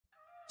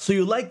So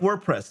you like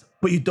WordPress,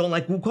 but you don't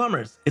like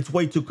WooCommerce. It's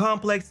way too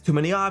complex, too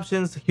many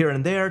options here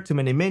and there, too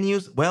many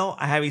menus. Well,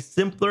 I have a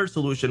simpler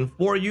solution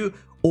for you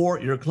or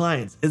your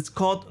clients. It's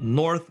called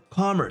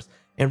NorthCommerce.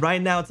 And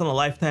right now it's on a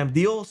lifetime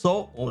deal,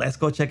 so let's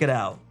go check it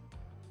out.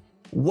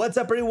 What's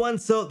up everyone?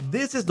 So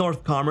this is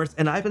NorthCommerce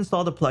and I've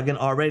installed the plugin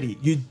already.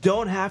 You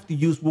don't have to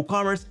use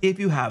WooCommerce if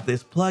you have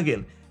this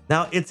plugin.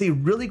 Now it's a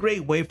really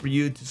great way for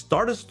you to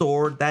start a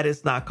store that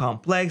is not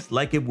complex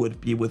like it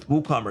would be with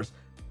WooCommerce.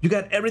 You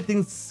got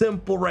everything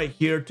simple right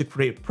here to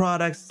create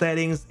products,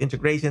 settings,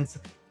 integrations,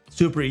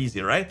 super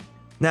easy, right?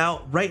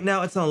 Now, right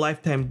now it's on a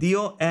lifetime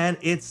deal and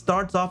it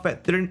starts off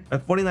at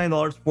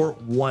 $49 for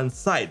one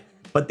site,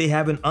 but they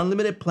have an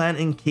unlimited plan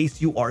in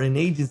case you are an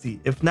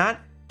agency. If not,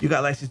 you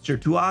got license tier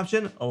 2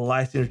 option,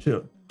 license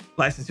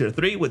tier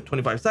 3 with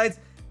 25 sites,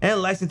 and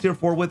license tier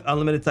 4 with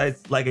unlimited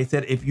sites. Like I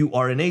said, if you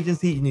are an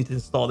agency, you need to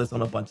install this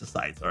on a bunch of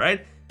sites, all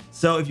right?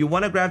 So if you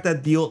want to grab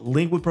that deal,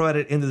 link we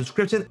provided in the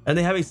description, and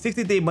they have a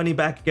 60-day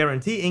money-back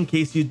guarantee in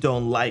case you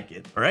don't like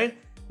it, all right?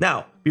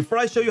 Now, before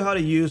I show you how to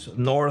use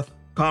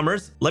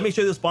NorthCommerce, let me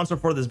show you the sponsor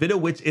for this video,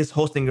 which is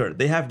Hostinger.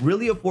 They have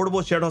really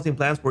affordable shared hosting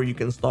plans where you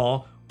can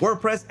install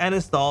WordPress and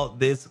install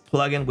this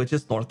plugin, which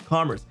is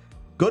NorthCommerce.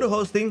 Go to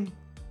hosting,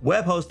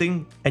 web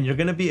hosting, and you're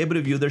going to be able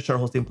to view their shared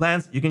hosting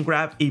plans. You can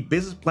grab a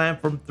business plan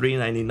from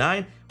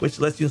 $3.99,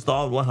 which lets you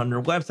install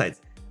 100 websites.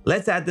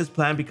 Let's add this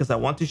plan because I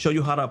want to show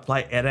you how to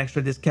apply an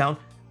extra discount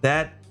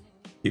that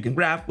you can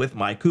grab with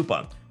my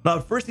coupon. Now,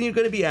 the first thing you're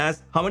going to be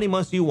asked, how many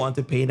months do you want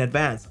to pay in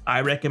advance?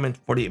 I recommend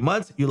 48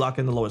 months. You lock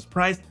in the lowest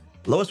price,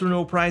 lowest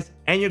renewal price,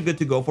 and you're good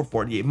to go for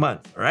 48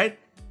 months. All right.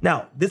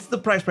 Now, this is the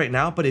price right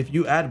now, but if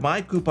you add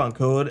my coupon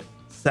code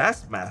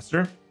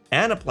SaaSmaster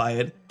and apply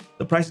it,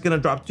 the price is going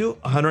to drop to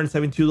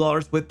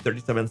 $172 with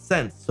 37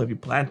 cents. So if you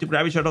plan to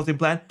grab a shared hosting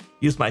plan,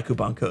 use my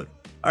coupon code.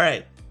 All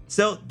right.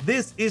 So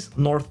this is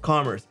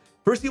NorthCommerce.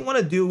 First thing you want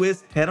to do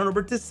is head on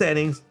over to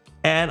settings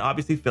and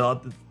obviously fill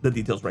out the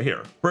details right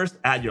here. First,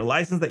 add your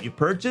license that you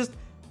purchased,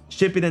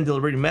 shipping and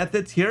delivery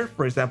methods here.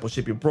 For example,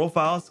 shipping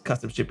profiles,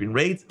 custom shipping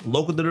rates,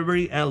 local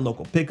delivery, and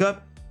local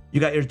pickup. You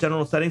got your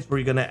general settings where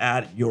you're going to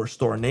add your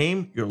store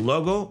name, your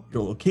logo,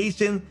 your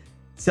location,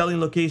 selling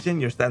location,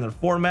 your standard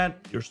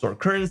format, your store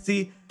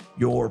currency,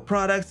 your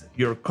products,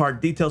 your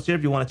cart details here.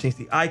 If you want to change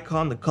the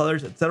icon, the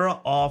colors, etc.,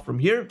 all from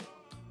here,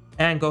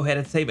 and go ahead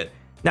and save it.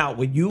 Now,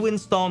 when you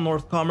install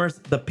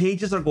NorthCommerce, the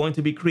pages are going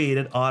to be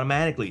created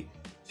automatically.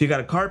 So you got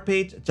a cart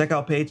page, a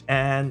checkout page,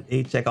 and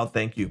a checkout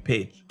thank you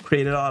page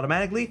created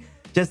automatically.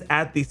 Just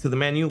add these to the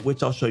menu,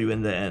 which I'll show you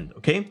in the end,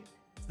 okay?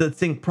 The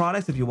sync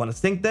products, if you want to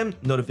sync them,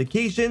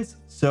 notifications,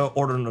 so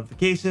order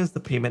notifications, the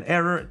payment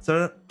error,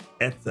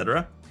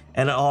 etc.,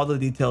 and all the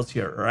details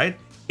here, all right?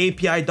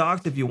 API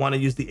docs, if you want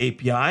to use the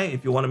API,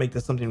 if you want to make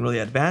this something really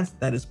advanced,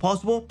 that is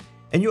possible.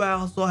 And you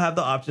also have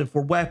the option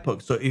for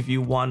webhooks. So if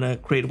you want to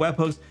create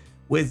webhooks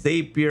with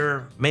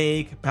Zapier,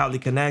 Make,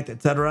 Powerly Connect,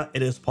 etc.,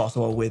 it is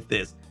possible with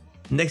this.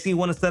 Next thing you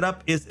want to set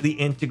up is the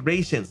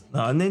integrations.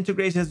 Now, in the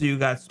integrations, you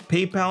got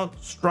PayPal,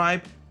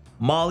 Stripe,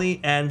 Molly,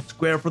 and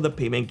Square for the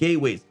payment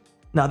gateways.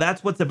 Now,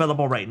 that's what's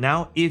available right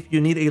now. If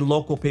you need a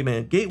local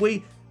payment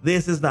gateway,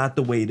 this is not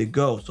the way to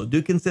go. So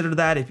do consider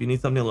that. If you need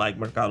something like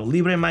Mercado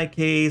Libre in my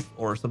case,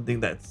 or something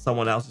that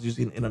someone else is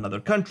using in another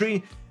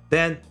country,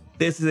 then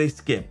this is a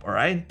skip, all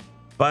right?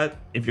 But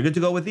if you're good to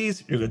go with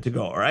these, you're good to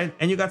go, all right?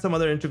 And you got some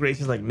other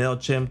integrations like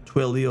MailChimp,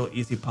 Twilio,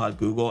 EasyPod,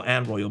 Google,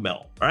 and Royal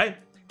Mail, all right?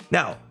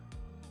 Now,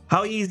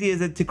 how easy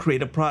is it to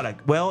create a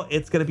product? Well,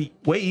 it's gonna be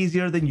way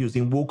easier than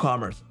using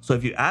WooCommerce. So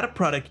if you add a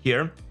product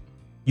here,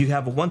 you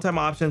have a one-time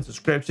option,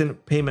 subscription,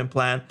 payment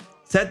plan,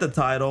 set the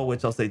title,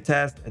 which I'll say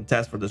test, and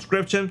test for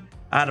description.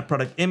 Add a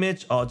product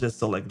image, I'll just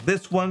select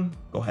this one,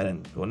 go ahead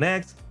and go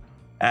next.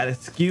 Add a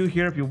SKU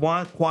here if you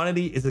want.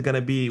 Quantity, is it going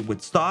to be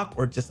with stock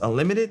or just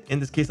unlimited?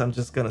 In this case, I'm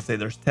just going to say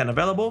there's 10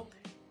 available.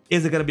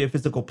 Is it going to be a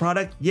physical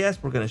product? Yes,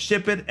 we're going to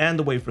ship it. And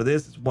the weight for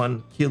this is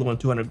 1 kilo and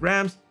 200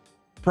 grams.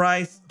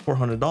 Price,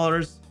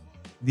 $400.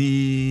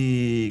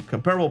 The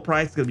comparable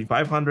price is going to be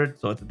 $500.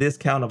 So it's a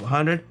discount of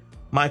 $100.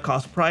 My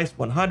cost price,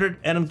 $100.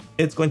 And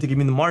it's going to give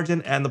me the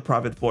margin and the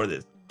profit for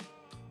this.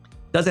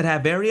 Does it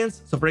have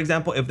variants? So for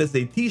example, if this is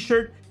a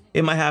t-shirt,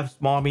 it might have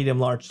small, medium,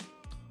 large,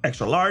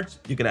 extra large.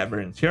 You can add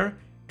variants here.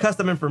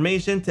 Custom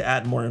information to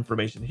add more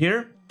information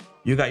here.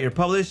 You got your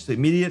published,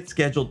 immediate,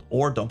 scheduled,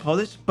 or don't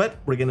publish, but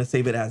we're going to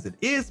save it as it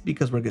is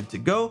because we're good to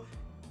go.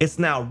 It's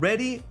now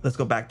ready. Let's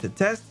go back to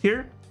test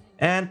here.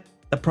 And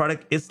the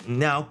product is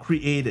now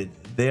created.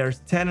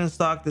 There's 10 in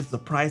stock. This is the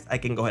price. I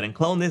can go ahead and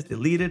clone this,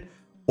 delete it,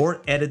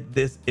 or edit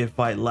this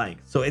if I like.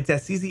 So it's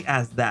as easy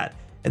as that.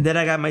 And then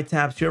I got my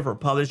tabs here for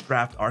published,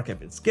 draft,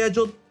 archive, and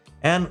scheduled.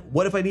 And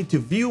what if I need to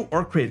view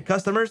or create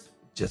customers?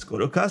 Just go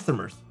to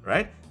customers,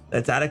 right?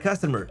 Let's add a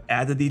customer,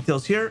 add the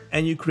details here,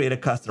 and you create a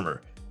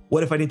customer.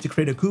 What if I need to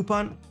create a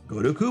coupon?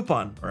 Go to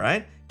coupon, all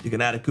right? You can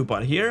add a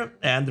coupon here,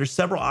 and there's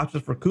several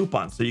options for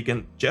coupons. So you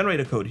can generate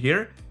a code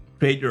here,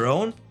 create your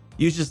own,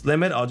 use this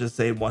limit, I'll just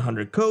say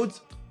 100 codes.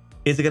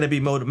 Is it gonna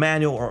be mode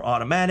manual or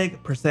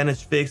automatic,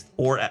 percentage fixed,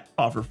 or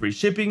offer free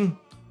shipping?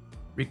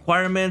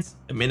 requirements,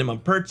 a minimum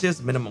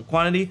purchase, minimum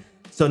quantity.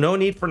 So no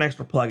need for an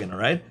extra plugin, all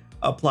right?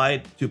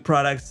 Applied to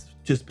products,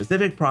 to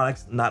specific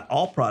products, not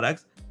all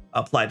products.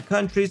 Applied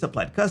countries,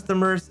 applied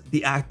customers,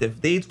 the active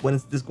dates, when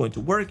is this going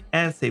to work,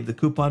 and save the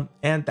coupon.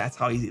 And that's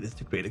how easy it is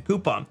to create a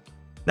coupon.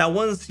 Now,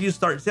 once you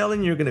start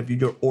selling, you're going to view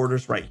your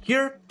orders right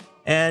here,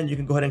 and you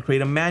can go ahead and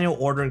create a manual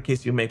order in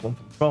case you make one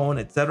from phone,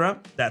 etc.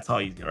 That's how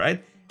easy,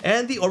 right?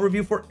 And the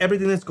overview for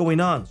everything that's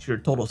going on, so your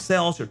total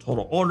sales, your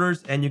total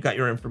orders, and you got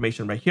your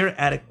information right here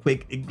at a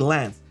quick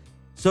glance.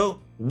 So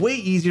way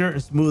easier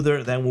and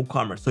smoother than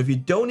WooCommerce. So if you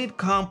don't need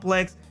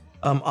complex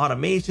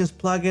automations,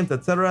 plugins,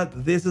 etc.,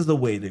 this is the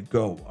way to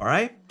go. All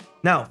right.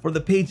 Now for the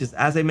pages,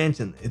 as I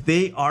mentioned,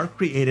 they are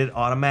created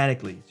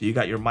automatically. So you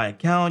got your My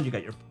Account, you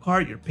got your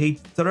cart, your page,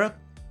 etc.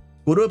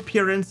 Go to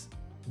Appearance,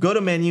 go to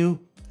Menu,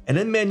 and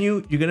in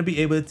Menu, you're going to be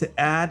able to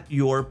add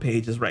your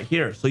pages right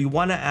here. So you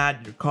want to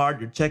add your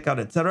cart, your checkout,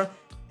 etc.,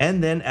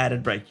 and then add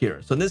it right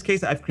here. So in this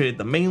case, I've created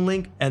the main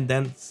link and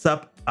then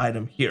sub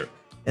item here,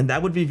 and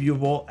that would be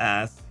viewable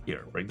as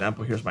here. For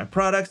example, here's my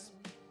products,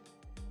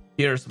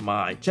 here's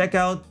my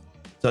checkout.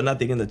 So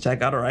nothing in the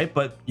checkout, all right?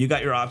 But you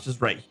got your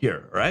options right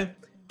here, all right?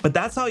 But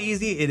that's how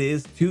easy it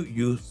is to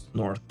use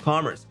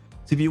NorthCommerce.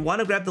 So if you want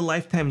to grab the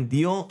lifetime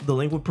deal, the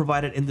link will be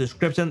provided in the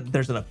description.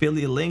 There's an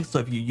affiliate link. So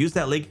if you use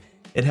that link,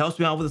 it helps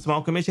me out with a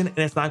small commission, and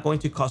it's not going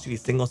to cost you a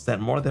single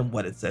cent more than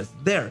what it says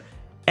there.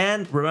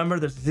 And remember,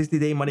 there's a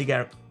 60-day money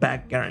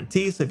back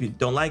guarantee. So if you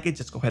don't like it,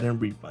 just go ahead and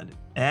refund it.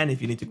 And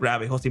if you need to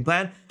grab a hosting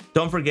plan,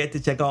 don't forget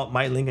to check out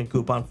my link and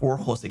coupon for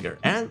Hostinger.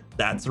 And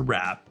that's a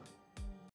wrap.